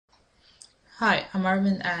Hi, I'm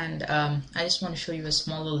Aravind, and I just want to show you a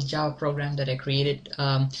small little Java program that I created.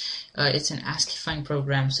 It's an ASCII find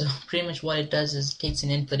program, so pretty much what it does is it takes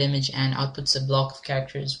an input image and outputs a block of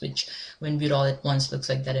characters, which, when viewed all at once, looks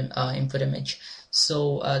like that input image.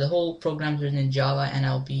 So the whole program is written in Java, and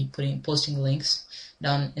I'll be posting links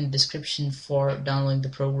down in the description for downloading the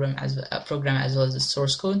program as well as the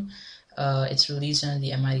source code. It's released under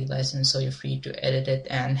the MIT license, so you're free to edit it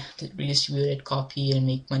and redistribute it, copy it, and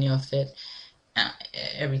make money off it.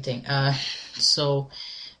 Everything. The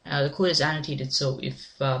code is annotated, so if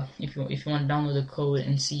you want to download the code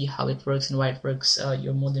and see how it works and why it works,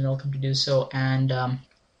 you're more than welcome to do so. And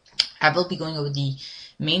I will be going over the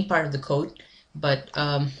main part of the code, but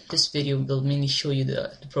this video will mainly show you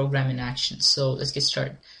the program in action. So let's get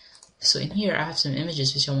started. So in here I have some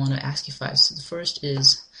images which I want to ASCII. So the first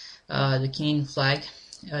is the Canadian flag.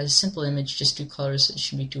 A simple image, just two colors. It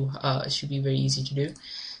should be very easy to do.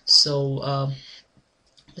 So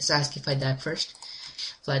let's ASCII that first,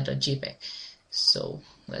 flag.jpg. So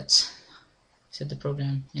let's set the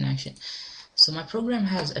program in action. So my program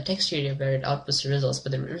has a text area where it outputs the results,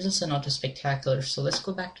 but the results are not too spectacular. So let's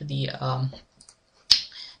go back to the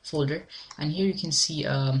folder, and here you can see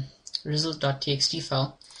result.txt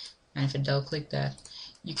file, and if I double click that,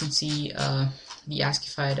 you can see the ASCII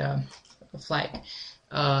flag.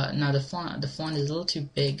 Now the font is a little too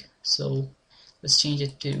big, so let's change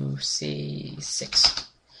it to say 6,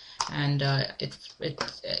 and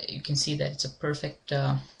you can see that it's a perfect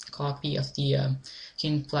copy of the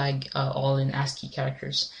Canadian flag, all in ASCII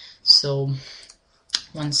characters. So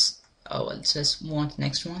let's just move on to the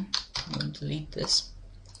next one. I'm going to delete this,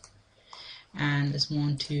 and let's move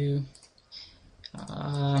on to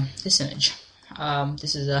this image.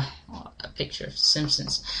 This is a picture of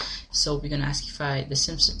Simpsons, so we're going to ASCII the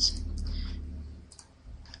Simpsons.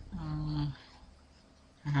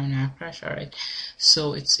 I have an app crash. Alright,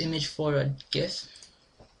 so it's image for a GIF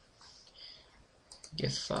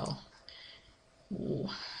file. Ooh.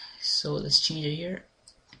 So let's change it here.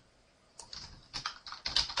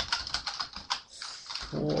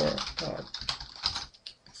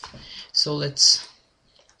 So let's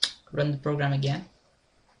run the program again,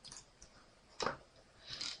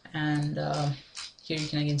 and here you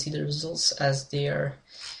can again see the results as they are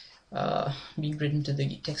being written to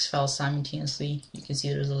the text file simultaneously. You can see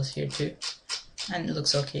the results here too, and it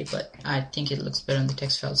looks okay, but I think it looks better on the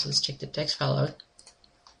text file, so let's check the text file out.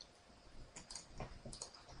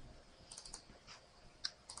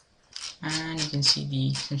 And you can see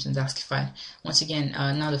the Simpsons ASCII file. Once again,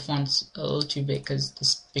 now the font's a little too big because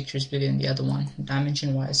this picture is bigger than the other one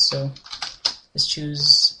dimension wise, so let's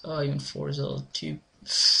choose even 4 is a little too.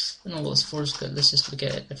 No, well, 4 is good. Let's just look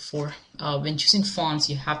at it at 4. When choosing fonts,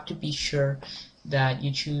 you have to be sure that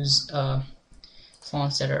you choose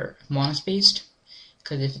fonts that are monospaced,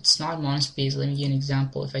 because if it's not monospaced, let me give you an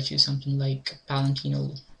example. If I choose something like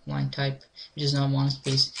Palantino line type, which is not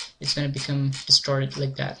monospaced, it's going to become distorted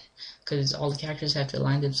like that, because all the characters have to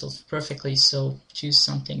align themselves perfectly. So choose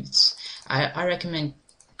something. I recommend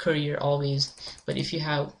Courier always, but if you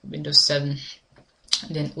have Windows 7,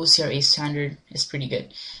 then OCR standard is pretty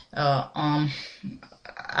good. I'm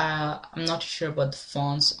not sure about the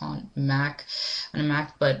fonts on a Mac,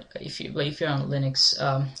 but if you're on Linux,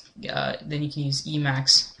 then you can use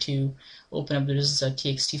Emacs to open up the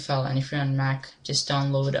results.txt file. And if you're on Mac, just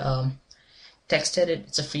download TextEdit.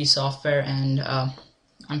 It's a free software, and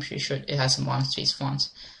I'm pretty sure it has some monospaced fonts.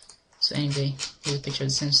 So anyway, here's a picture of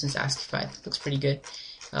the Simpsons ASCII. It looks pretty good,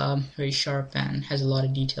 very sharp, and has a lot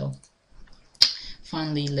of detail.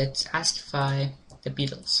 Finally, let's ASCII the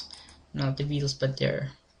Beatles. Not the Beatles, but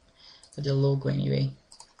their logo anyway.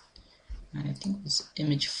 And I think it's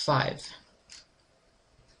image 5.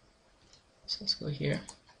 So let's go here.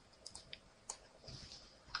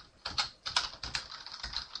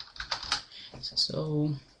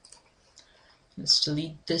 So let's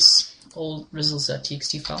delete this old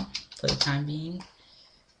results.txt file for the time being,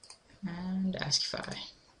 and ASCII.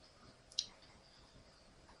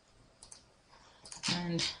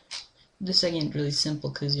 And this again really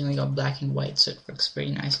simple because you only got black and white, so it works very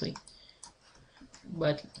nicely.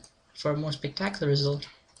 But for a more spectacular result,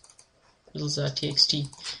 results.txt,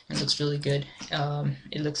 and it looks really good.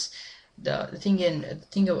 It looks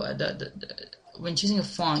when choosing a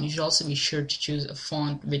font, you should also be sure to choose a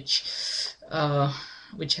font which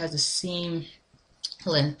has the same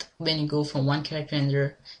length when you go from one character in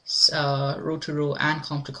there, row to row and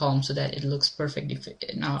column to column, so that it looks perfect.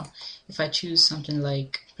 If I choose something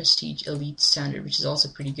like Prestige Elite Standard, which is also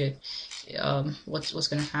pretty good, what's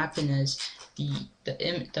going to happen is the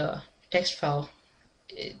text file,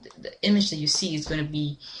 the image that you see is going to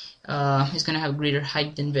be is going to have greater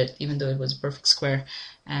height than width, even though it was a perfect square,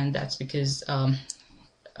 and that's because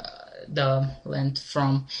the length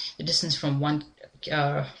from the distance from one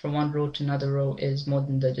row to another row is more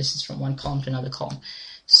than the distance from one column to another column.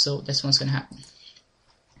 So that's what's going to happen.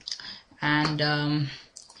 And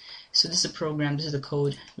so this is a program, this is the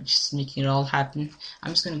code which is making it all happen.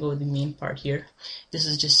 I'm just going to go with the main part here. This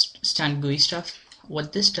is just standard GUI stuff.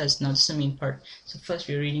 What this does, now this is the main part. So first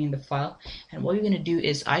we're reading in the file, and what we're going to do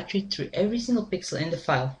is iterate through every single pixel in the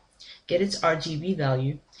file, get its RGB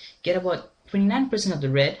value, get about 29% of the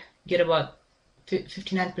red, get about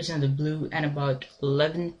 59% of the blue, and about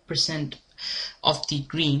 11% of the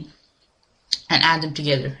green, and add them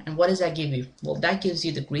together. And what does that give you? Well, that gives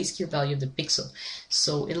you the grayscale value of the pixel.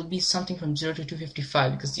 So it'll be something from 0 to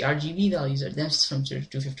 255, because the RGB values are then from 0 to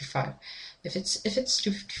 255. If it's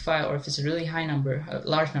 255, or if it's a really high number, a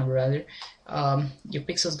large number rather, your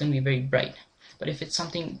pixel is going to be very bright. But if it's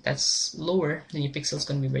something that's lower, then your pixel is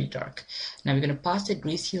going to be very dark. Now we're going to pass that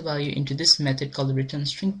grayscale value into this method called the return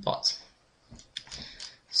string pause.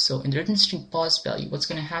 So in the return string pause value, what's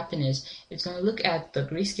going to happen is it's going to look at the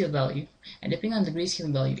grayscale value, and depending on the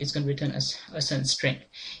grayscale value, it's going to return a certain string.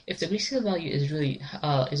 If the grayscale value is really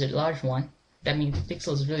is a large one, that means the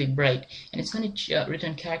pixel is really bright, and it's going to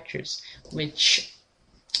return characters which,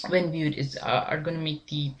 when viewed, are going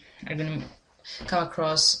to come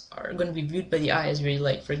across, are going to be viewed by the eye as very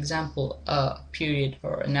light. For example, a period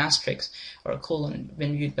or an asterisk or a colon,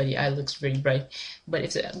 when viewed by the eye, looks very bright. But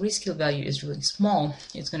if the grayscale value is really small,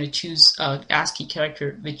 it's going to choose an ASCII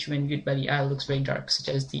character which, when viewed by the eye, looks very dark, such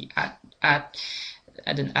as the at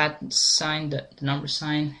sign, the number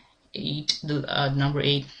sign, 8, the number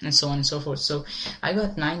 8, and so on and so forth. So I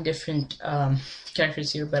got 9 different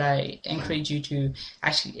characters here, but I encourage you to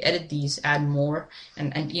actually edit these, add more,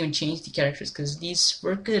 and even change the characters, because these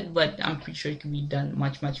work good, but I'm pretty sure it can be done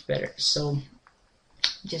much better. So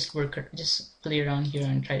just play around here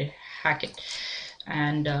and try to hack it.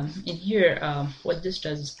 And in here, what this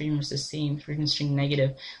does is pretty much the same. Return string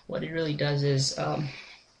negative. What it really does is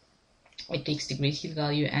it takes the grayscale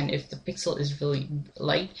value, and if the pixel is really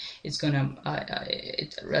light, it's gonna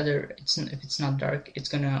if it's not dark, it's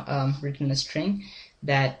gonna return a string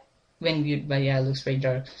that, when viewed by the eye, looks very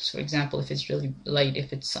dark. So for example, if it's really light, if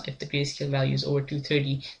the grayscale value is over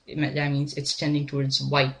 230, that means it's tending towards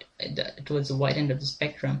white, towards the white end of the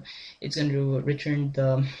spectrum. It's going to return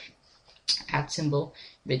the at symbol,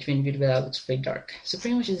 which, when viewed by the eye, looks very dark. So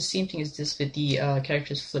pretty much the same thing as this with the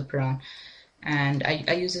characters flip around. And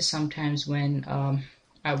I use this sometimes when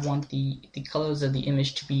I want the colors of the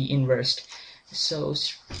image to be inversed. So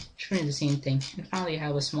it's really the same thing. And finally, I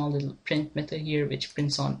have a small little print method here which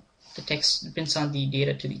prints on the text, prints on the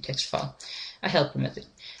data to the text file, a helper method.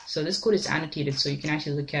 So this code is annotated, so you can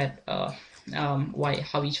actually look at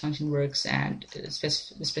how each function works and the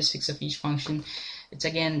specifics of each function. It's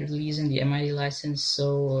again released in the MIT license,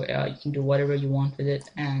 so you can do whatever you want with it.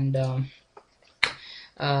 And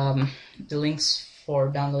the links for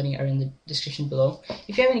downloading are in the description below.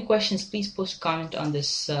 If you have any questions, please post a comment on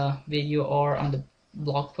this video or on the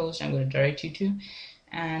blog post I'm going to direct you to.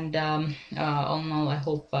 And all in all, I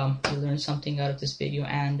hope you learned something out of this video,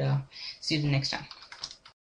 and see you the next time.